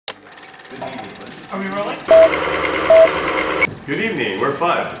Are we rolling? Good evening, we're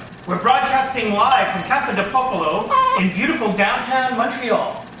Ffud. We're broadcasting live from Casa de Popolo in beautiful downtown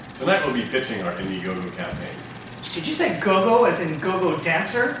Montreal. Tonight we'll be pitching our Indiegogo campaign. Did you say go-go as in go-go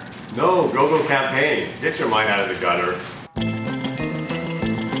dancer? No, go-go campaign. Get your mind out of the gutter.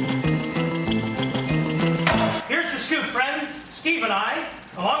 Here's the scoop, friends. Steve and I,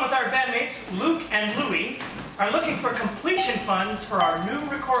 along with our bandmates Luke and Louie, are looking for completion funds for our new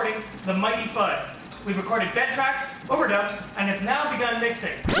recording, The Mighty Ffud. We've recorded bed tracks, overdubs, and have now begun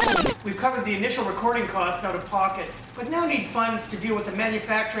mixing. We've covered the initial recording costs out of pocket, but now need funds to deal with the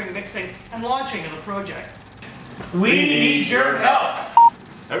manufacturing, mixing, and launching of the project. We need your help!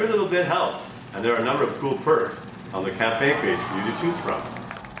 Every little bit helps, and there are a number of cool perks on the campaign page for you to choose from.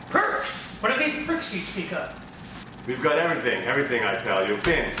 Perks? What are these perks you speak of? We've got everything I tell you.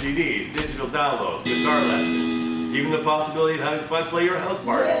 Pins, CDs, digital downloads, guitar lessons, even the possibility of having Ffud play your house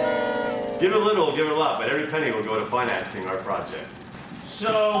party. Give a little, give a lot, but every penny will go to financing our project.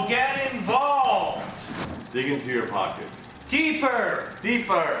 So get involved! Dig into your pockets. Deeper!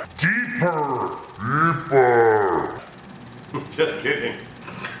 Deeper! Deeper! Deeper! Just kidding.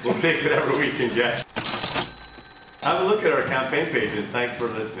 We'll take whatever we can get. Have a look at our campaign page and thanks for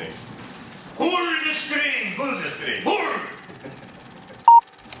listening. Pull the string! Pull the string! Pull!